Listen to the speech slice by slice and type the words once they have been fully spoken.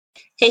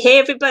Hey,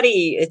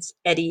 everybody, it's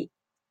Eddie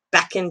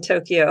back in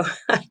Tokyo.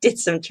 I did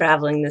some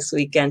traveling this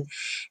weekend,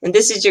 and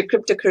this is your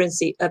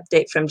cryptocurrency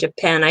update from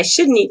Japan. I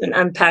shouldn't even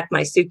unpack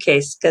my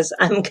suitcase because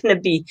I'm going to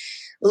be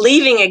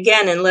leaving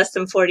again in less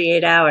than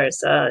 48 hours.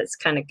 It's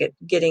kind of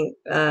getting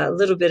a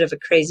little bit of a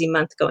crazy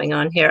month going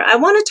on here. I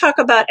want to talk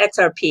about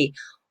XRP.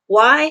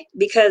 Why?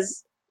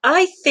 Because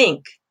I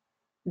think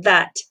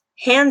that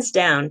hands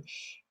down,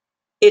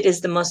 it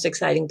is the most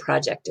exciting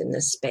project in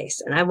this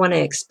space, and I want to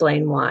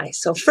explain why.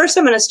 So first,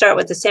 I'm going to start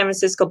with the San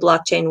Francisco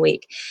Blockchain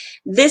Week.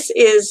 This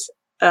is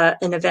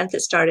an event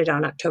that started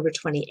on October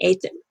 28th.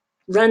 It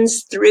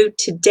runs through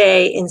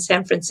today in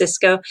San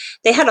Francisco.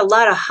 They had a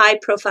lot of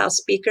high-profile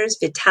speakers.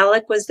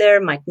 Vitalik was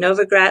there, Mike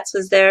Novogratz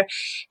was there,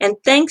 and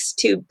thanks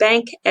to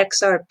Bank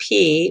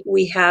XRP,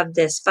 we have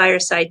this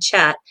fireside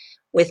chat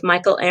with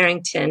Michael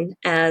Arrington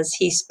as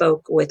he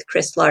spoke with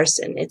Chris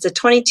Larsen. It's a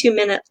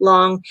 22-minute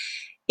long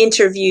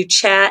interview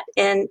chat,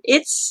 and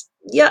it's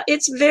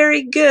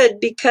very good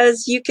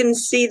because you can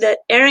see that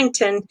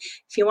Arrington,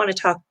 if you want to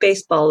talk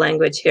baseball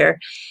language here,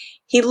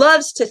 he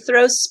loves to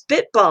throw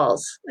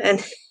spitballs,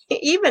 and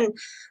even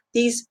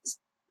these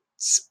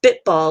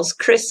spitballs,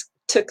 Chris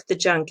took the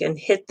junk and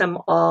hit them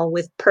all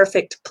with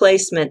perfect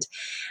placement.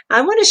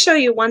 I want to show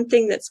you one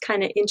thing that's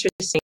kind of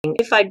interesting.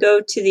 If I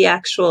go to the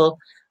actual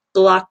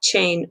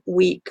Blockchain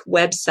Week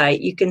website,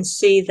 you can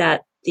see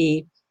that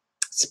the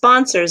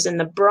sponsors in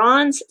the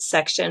bronze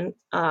section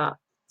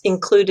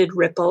included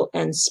Ripple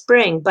and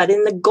Spring, but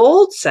in the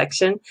gold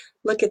section,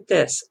 look at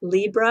this,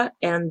 Libra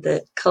and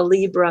the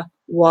Calibra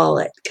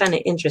wallet. Kind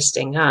of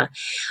interesting, huh?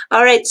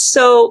 All right,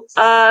 so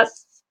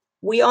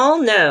we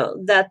all know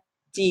that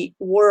the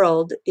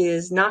world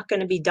is not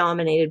going to be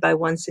dominated by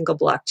one single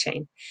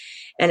blockchain.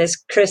 And as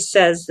Chris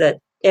says, that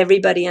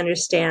everybody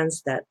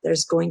understands that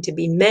there's going to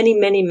be many,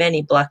 many,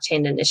 many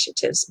blockchain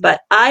initiatives, but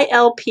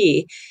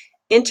ILP,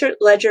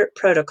 Interledger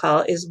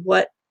Protocol, is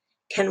what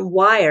can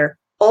wire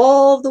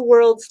all the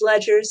world's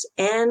ledgers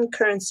and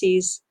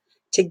currencies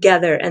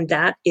together, and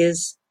that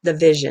is the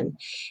vision.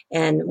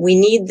 And we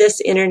need this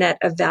Internet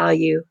of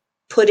Value,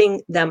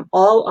 putting them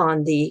all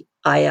on the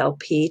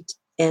ILP,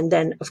 and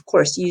then, of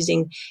course,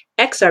 using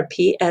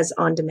XRP as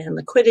on-demand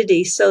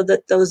liquidity so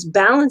that those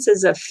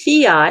balances of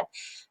fiat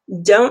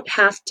don't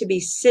have to be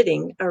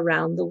sitting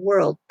around the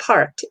world,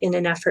 parked in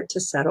an effort to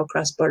settle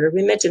cross-border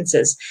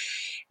remittances.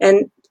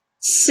 And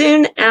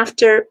soon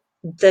after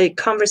the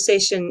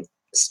conversation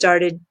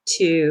started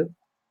to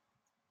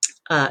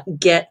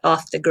get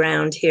off the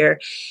ground here,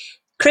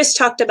 Chris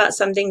talked about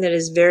something that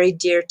is very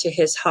dear to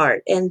his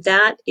heart, and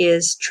that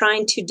is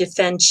trying to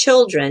defend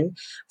children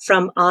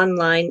from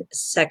online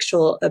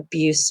sexual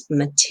abuse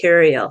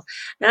material.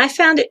 And I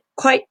found it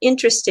quite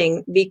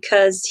interesting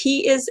because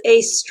he is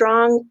a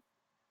strong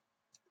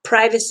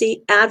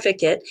privacy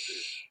advocate.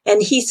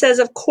 And he says,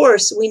 of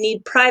course, we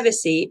need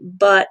privacy,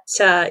 but,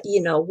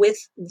 with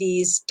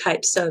these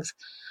types of,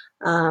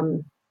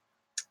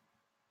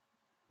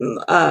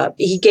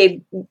 he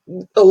gave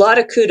a lot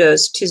of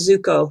kudos to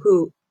Zuko,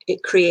 who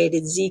it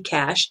created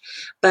Zcash.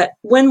 But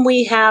when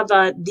we have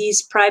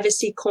these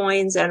privacy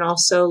coins, and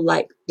also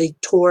like the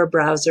Tor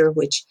browser,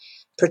 which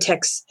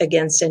protects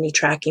against any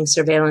tracking,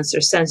 surveillance,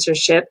 or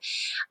censorship,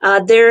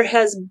 there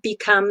has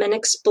become an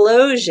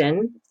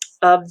explosion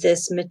of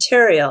this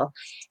material.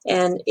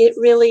 And it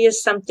really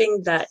is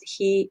something that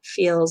he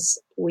feels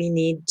we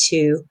need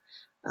to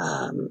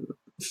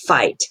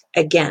fight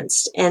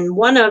against. And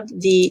one of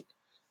the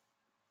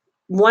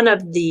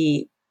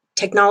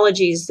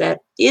technologies that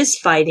is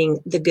fighting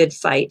the good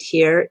fight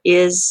here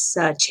is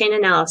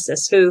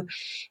Chainalysis, who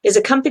is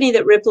a company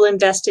that Ripple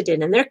invested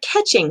in, and they're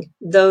catching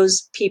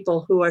those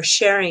people who are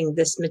sharing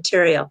this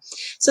material.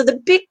 So the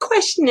big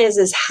question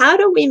is how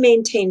do we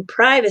maintain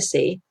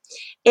privacy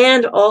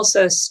and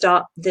also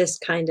stop this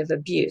kind of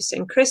abuse?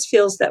 And Chris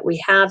feels that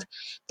we have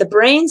the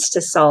brains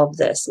to solve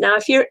this. Now,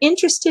 if you're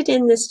interested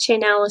in this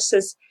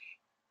Chainalysis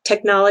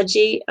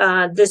technology,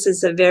 this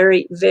is a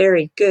very,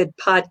 very good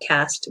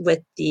podcast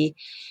with the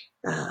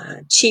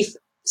Chief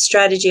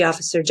Strategy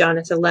Officer,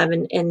 Jonathan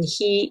Levin, and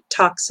he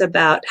talks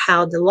about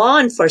how the law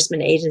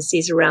enforcement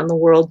agencies around the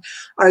world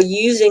are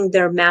using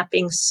their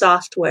mapping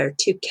software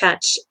to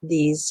catch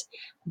these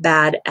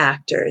bad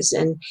actors.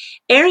 And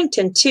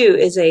Arrington, too,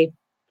 is a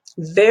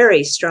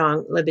very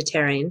strong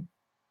libertarian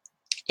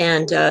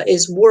and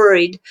is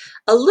worried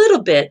a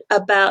little bit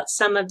about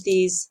some of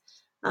these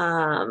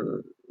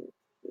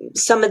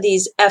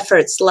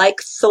efforts like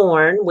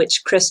Thorn,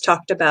 which Chris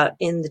talked about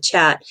in the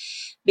chat,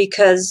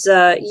 because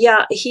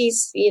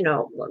he's,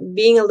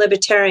 being a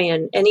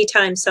libertarian,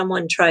 anytime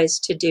someone tries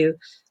to do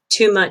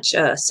too much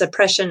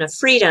suppression of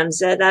freedoms,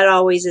 that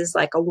always is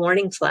like a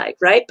warning flag,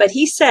 right? But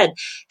he said,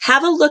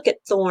 have a look at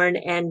Thorn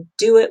and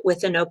do it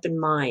with an open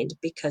mind,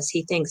 because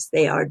he thinks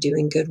they are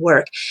doing good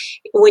work.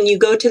 When you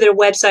go to their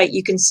website,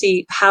 you can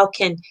see how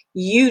can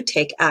you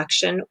take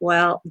action.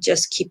 Well,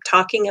 just keep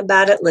talking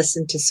about it,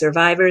 listen to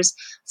survivors,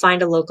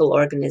 find a local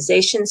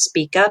organization,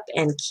 speak up,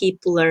 and keep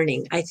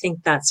learning. I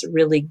think that's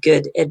really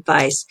good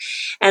advice.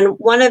 And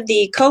one of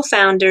the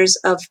co-founders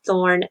of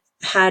Thorn,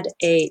 had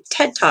a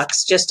TED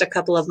Talks just a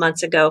couple of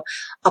months ago.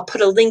 I'll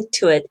put a link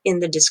to it in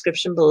the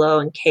description below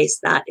in case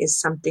that is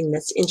something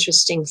that's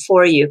interesting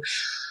for you.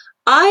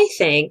 I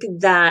think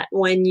that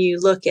when you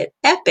look at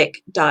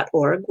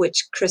epic.org,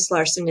 which Chris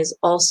Larsen is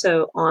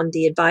also on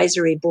the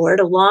advisory board,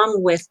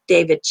 along with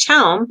David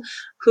Chaum,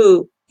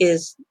 who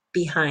is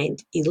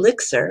behind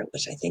Elixir,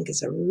 which I think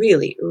is a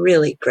really,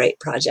 really great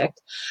project.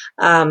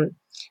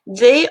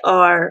 They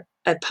are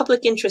a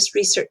public interest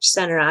research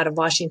center out of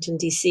Washington,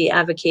 D.C.,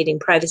 advocating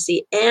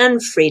privacy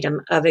and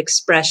freedom of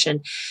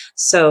expression.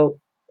 So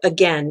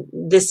again,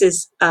 this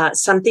is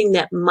something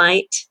that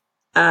might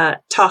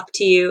talk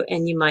to you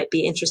and you might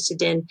be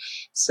interested in.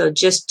 So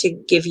just to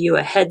give you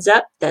a heads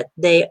up that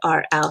they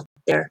are out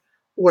there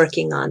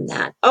working on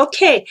that.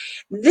 Okay,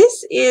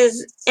 this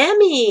is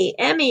Emmy.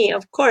 Emmy,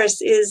 of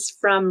course, is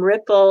from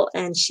Ripple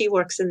and she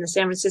works in the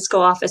San Francisco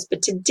office.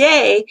 But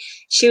today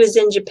she was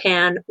in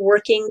Japan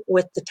working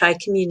with the Thai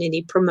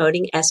community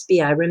promoting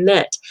SBI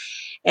Remit.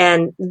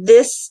 And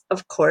this,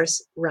 of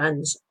course,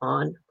 runs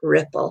on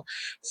Ripple.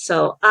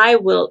 So I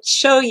will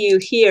show you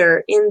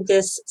here in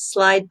this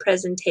slide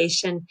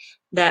presentation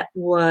that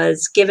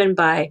was given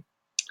by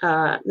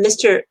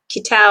Mr.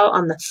 Kitao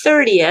on the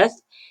 30th,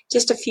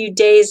 just a few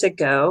days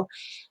ago.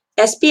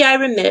 SBI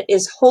Remit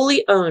is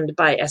wholly owned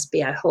by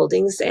SBI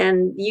Holdings,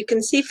 and you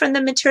can see from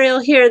the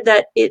material here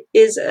that it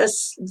is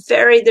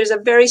there's a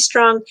very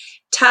strong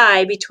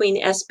tie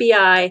between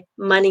SBI,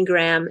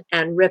 MoneyGram,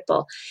 and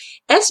Ripple.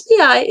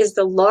 SBI is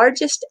the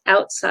largest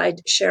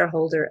outside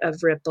shareholder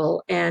of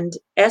Ripple, and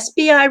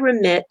SBI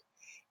Remit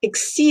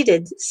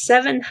exceeded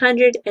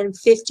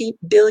 750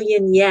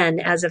 billion yen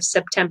as of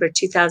September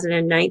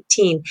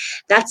 2019.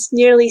 That's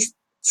nearly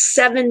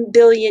 7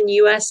 billion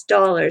US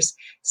dollars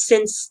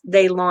since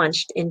they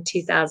launched in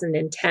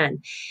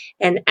 2010.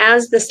 And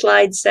as the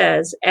slide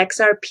says,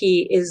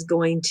 XRP is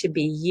going to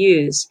be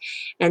used.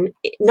 And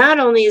not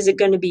only is it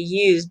going to be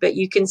used, but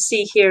you can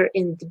see here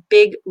in the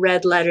big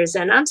red letters,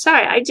 and I'm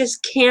sorry, I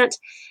just can't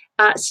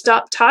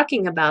stop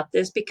talking about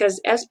this because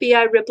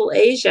SBI Ripple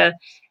Asia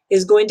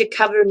is going to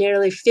cover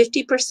nearly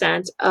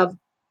 50% of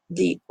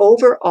the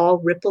overall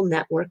Ripple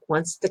network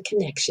once the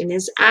connection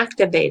is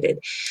activated.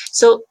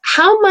 So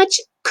how much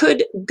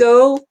could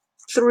go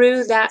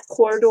through that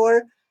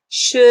corridor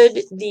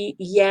should the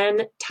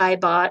yen Thai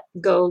baht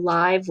go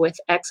live with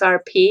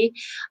XRP?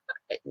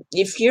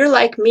 If you're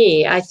like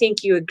me, I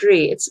think you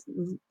agree it's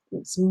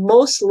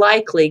most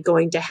likely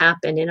going to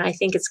happen, and I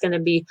think it's going to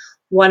be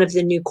one of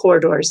the new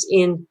corridors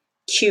in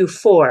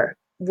Q4.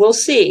 We'll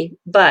see,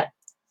 but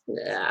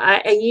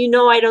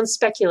I don't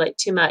speculate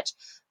too much,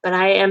 but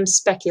I am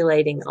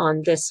speculating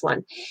on this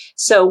one.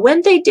 So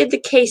when they did the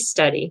case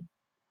study,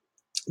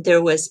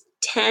 there was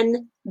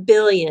 10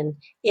 billion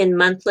in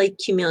monthly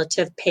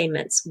cumulative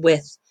payments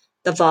with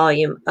the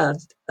volume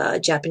of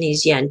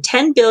Japanese yen.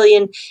 10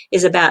 billion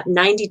is about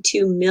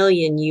 92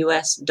 million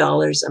US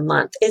dollars a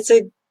month. It's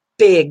a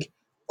big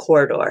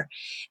corridor.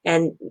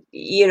 And,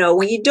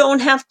 we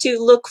don't have to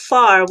look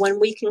far when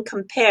we can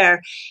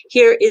compare.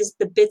 Here is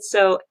the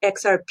Bitso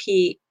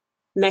XRP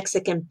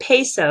Mexican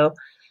peso.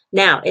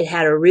 Now, it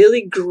had a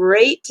really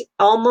great,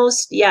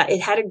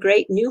 it had a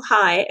great new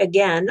high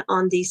again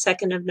on the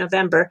 2nd of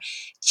November,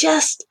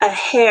 just a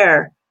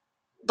hair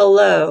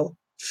below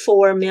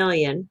 4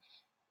 million.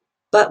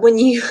 But when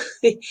you,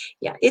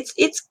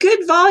 it's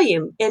good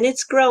volume and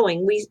it's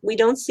growing. We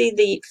don't see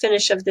the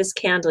finish of this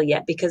candle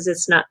yet because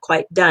it's not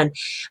quite done.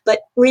 But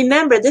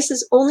remember, this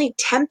is only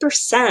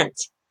 10%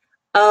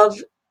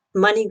 of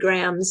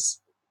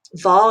MoneyGram's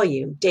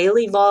volume,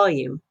 daily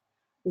volume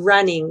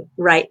running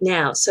right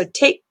now. So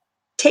take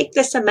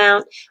this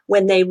amount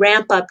when they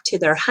ramp up to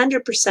their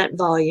 100%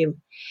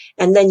 volume,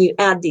 and then you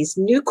add these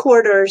new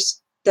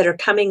quarters that are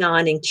coming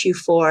on in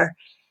Q4.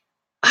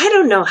 I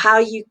don't know how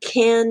you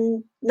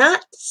can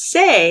not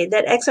say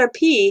that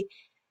XRP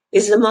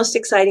is the most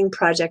exciting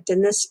project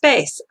in this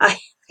space. I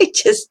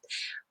just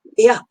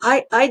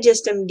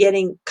am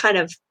getting kind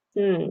of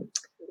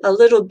a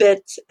little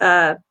bit,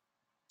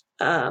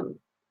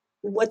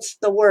 what's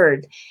the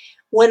word?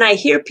 When I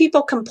hear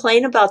people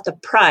complain about the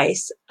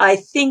price, I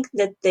think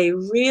that they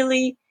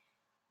really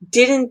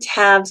didn't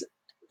have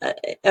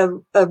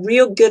a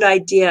real good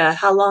idea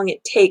how long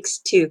it takes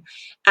to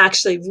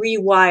actually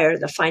rewire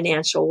the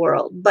financial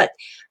world. But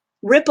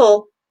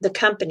Ripple, the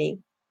company,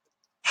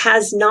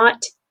 has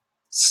not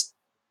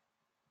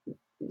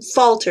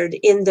faltered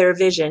in their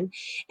vision,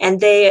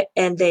 and they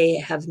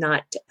have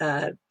not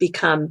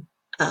become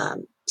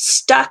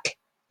stuck,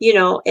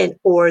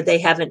 or they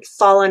haven't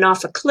fallen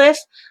off a cliff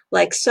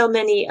like so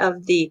many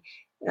of the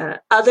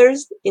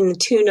others, in the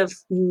tune of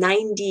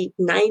 99%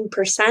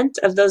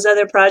 of those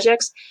other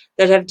projects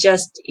that have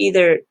just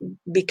either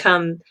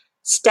become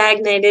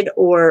stagnated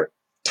or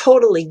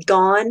totally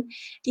gone.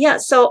 Yeah,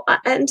 so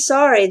I'm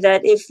sorry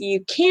that if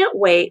you can't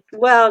wait,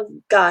 well,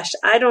 gosh,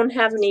 I don't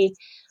have any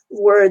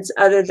words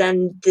other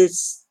than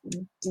this,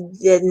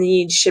 then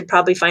you should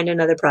probably find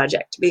another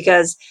project,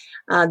 because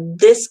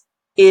this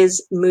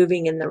is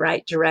moving in the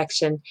right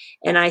direction.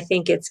 And I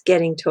think it's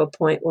getting to a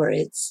point where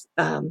it's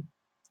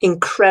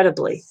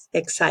incredibly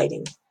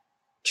exciting.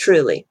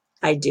 Truly,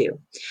 I do.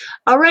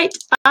 All right,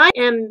 I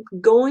am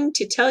going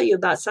to tell you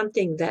about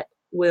something that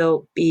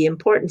will be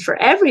important for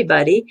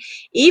everybody,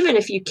 even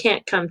if you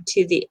can't come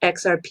to the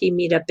XRP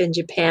meetup in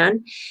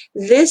Japan.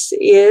 This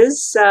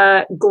is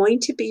going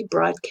to be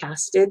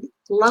broadcasted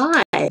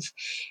live,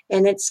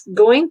 and it's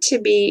going to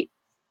be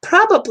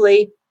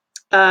probably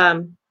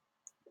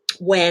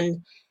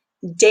when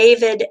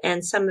David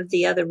and some of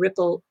the other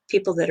Ripple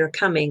people that are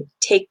coming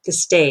take the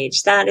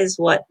stage. That is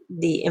what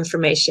the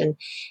information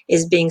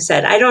is being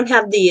said. I don't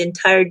have the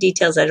entire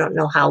details. I don't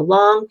know how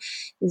long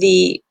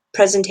the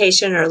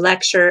presentation or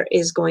lecture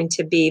is going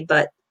to be,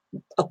 but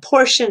a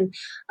portion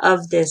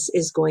of this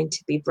is going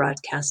to be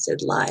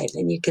broadcasted live.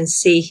 And you can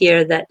see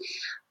here that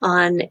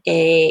on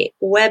a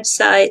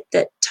website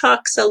that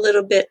talks a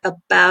little bit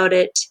about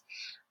it,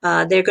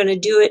 they're going to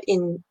do it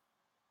in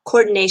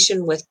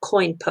coordination with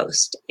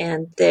CoinPost,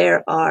 and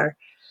there are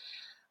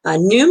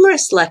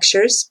numerous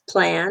lectures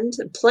planned,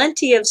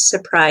 plenty of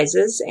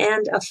surprises,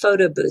 and a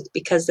photo booth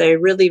because they're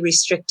really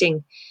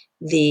restricting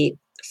the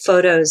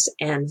photos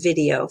and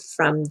video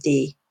from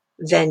the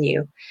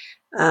venue.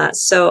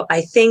 So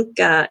I think,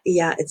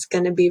 yeah, it's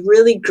going to be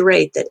really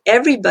great that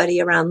everybody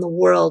around the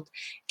world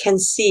can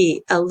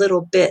see a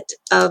little bit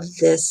of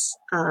this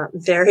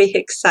very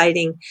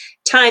exciting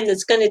time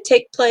that's going to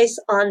take place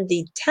on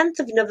the 10th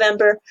of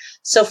November.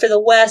 So for the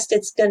West,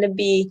 it's going to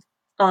be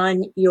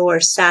on your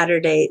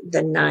Saturday,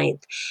 the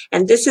 9th.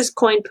 And this is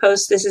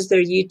CoinPost. This is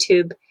their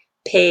YouTube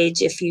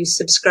page. If you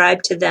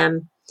subscribe to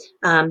them,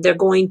 they're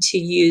going to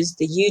use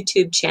the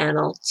YouTube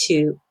channel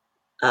to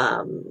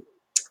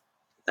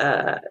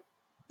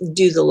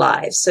do the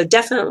live. So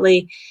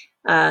definitely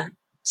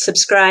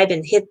subscribe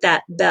and hit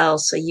that bell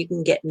so you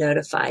can get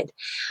notified.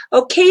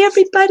 Okay,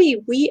 everybody,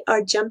 we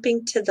are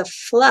jumping to the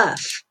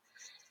fluff.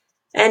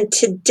 And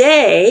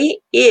today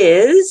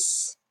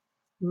is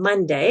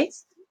Monday,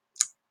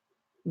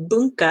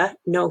 Bunka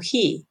no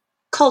Hi,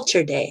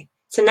 Culture Day.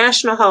 It's a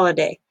national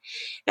holiday.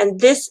 And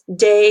this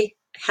day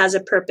has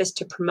a purpose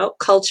to promote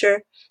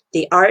culture,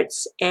 the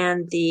arts,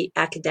 and the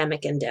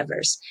academic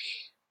endeavors.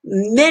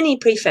 Many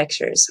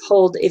prefectures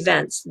hold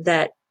events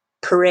that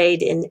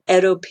parade in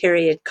Edo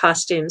period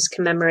costumes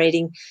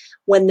commemorating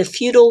when the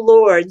feudal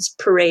lords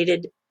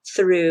paraded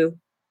through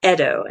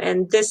Edo.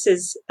 And this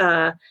is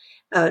a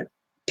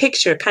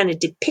picture kind of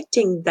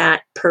depicting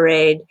that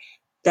parade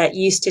that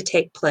used to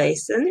take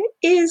place. And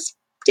it is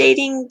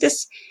dating,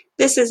 this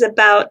is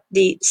about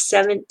the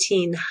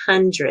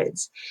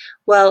 1700s.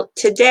 Well,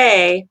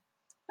 today,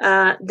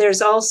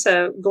 there's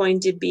also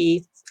going to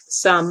be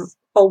some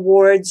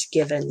awards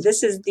given.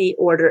 This is the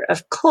Order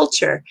of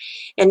Culture,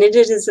 and it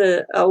is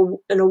an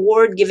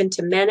award given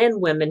to men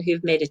and women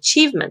who've made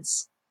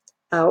achievements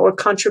or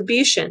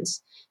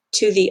contributions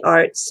to the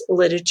arts,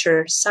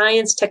 literature,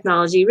 science,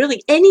 technology,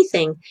 really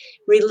anything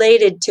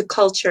related to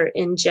culture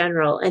in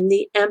general. And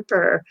the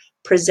emperor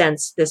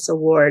presents this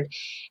award.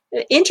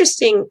 An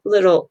interesting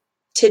little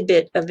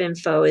tidbit of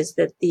info is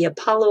that the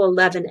Apollo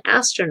 11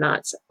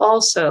 astronauts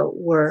also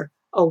were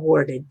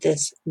awarded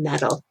this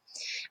medal.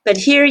 But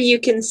here you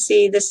can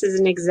see this is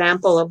an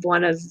example of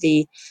one of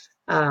the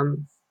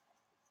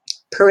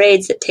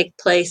parades that take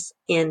place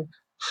in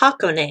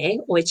Hakone,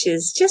 which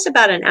is just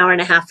about an hour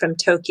and a half from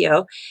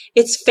Tokyo.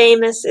 It's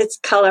famous, it's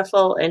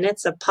colorful, and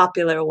it's a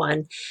popular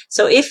one.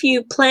 So if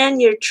you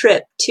plan your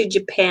trip to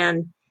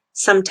Japan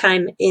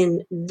sometime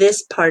in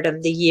this part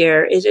of the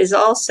year, it is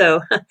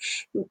also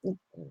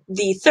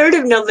the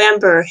 3rd of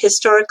November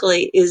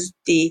historically is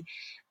the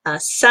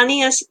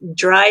sunniest,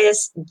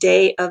 driest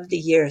day of the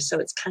year. So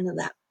it's kind of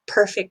that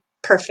perfect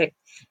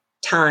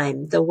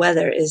time. The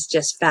weather is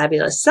just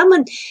fabulous.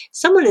 Someone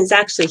is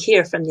actually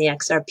here from the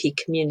XRP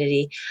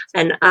community,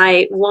 and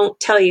I won't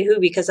tell you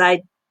who because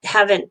I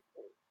haven't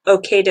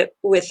okayed it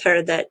with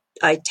her that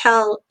I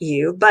tell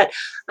you, but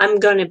I'm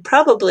going to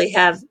probably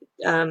have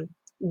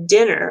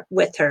dinner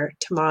with her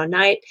tomorrow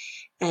night,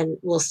 and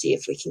we'll see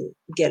if we can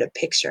get a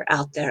picture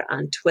out there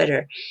on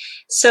Twitter.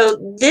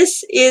 So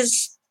this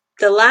is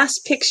the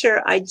last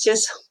picture I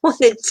just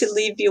wanted to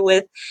leave you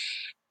with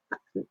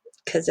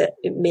because it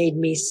made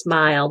me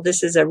smile.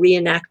 This is a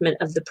reenactment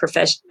of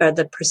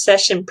the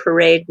procession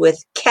parade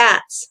with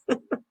cats.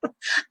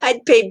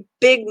 I'd pay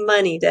big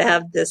money to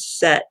have this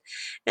set.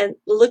 And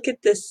look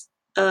at this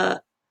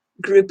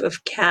group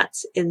of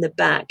cats in the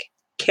back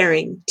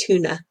carrying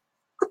tuna.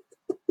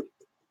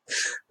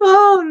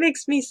 Oh, it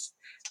makes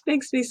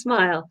me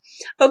smile.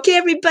 Okay,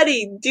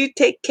 everybody, do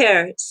take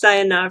care.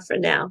 Sayonara for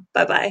now.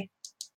 Bye-bye.